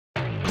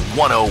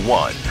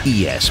101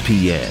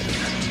 ESPN.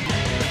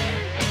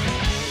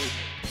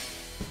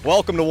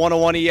 Welcome to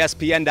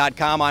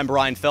 101ESPN.com. I'm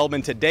Brian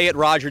Feldman. Today at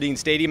Roger Dean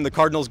Stadium, the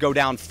Cardinals go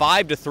down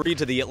 5-3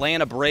 to the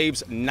Atlanta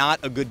Braves. Not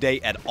a good day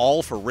at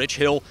all for Rich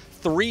Hill.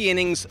 3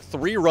 innings,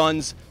 3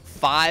 runs,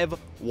 5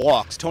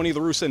 walks. Tony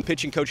LaRussa and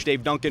pitching coach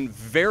Dave Duncan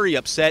very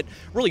upset,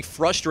 really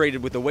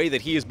frustrated with the way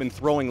that he has been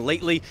throwing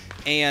lately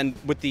and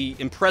with the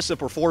impressive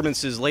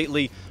performances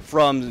lately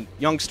from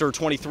youngster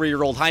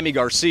 23-year-old Jaime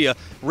Garcia.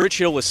 Rich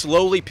Hill is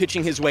slowly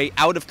pitching his way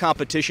out of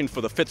competition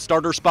for the 5th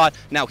starter spot.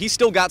 Now, he's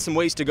still got some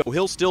ways to go.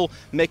 He'll still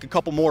make a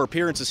couple more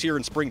appearances here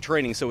in spring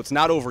training, so it's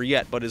not over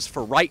yet. But as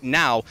for right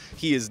now,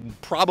 he is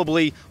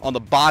probably on the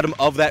bottom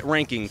of that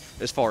ranking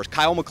as far as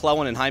Kyle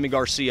McClellan and Jaime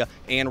Garcia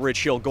and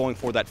Rich Hill going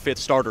for that 5th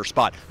starter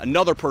spot.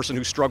 Another person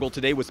who struggled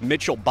today was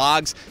Mitchell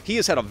Boggs. He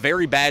has had a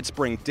very bad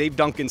spring. Dave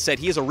Duncan said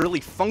he has a really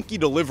funky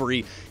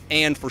delivery,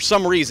 and for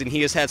some reason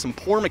he has had some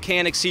poor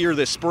mechanics here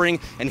this spring,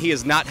 and he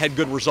has not had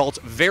good results,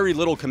 very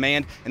little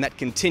command, and that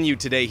continued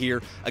today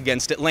here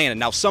against Atlanta.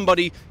 Now,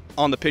 somebody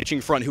on the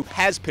pitching front who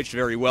has pitched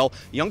very well,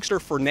 youngster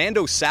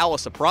Fernando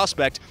Salas, a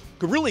prospect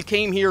who really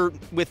came here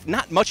with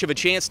not much of a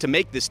chance to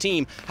make this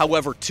team.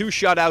 However, 2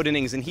 shutout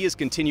innings, and he has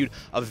continued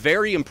a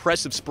very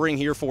impressive spring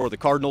here for the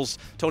Cardinals.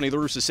 Tony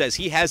LaRussa says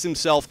he has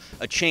himself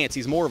a chance.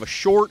 He's more of a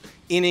short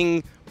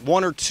inning,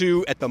 1 or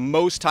 2 at the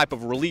most type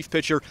of relief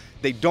pitcher.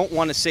 They don't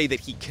want to say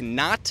that he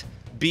cannot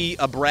be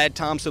a Brad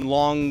Thompson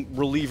long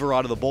reliever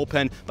out of the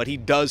bullpen, but he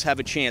does have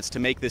a chance to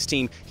make this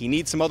team. He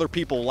needs some other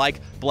people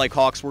like Blake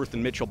Hawksworth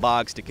and Mitchell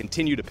Boggs to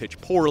continue to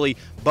pitch poorly,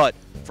 but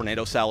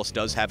Fernando Salas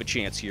does have a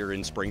chance here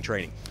in spring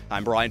training.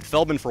 I'm Brian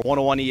Feldman for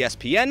 101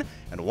 ESPN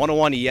and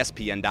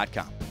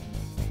 101ESPN.com.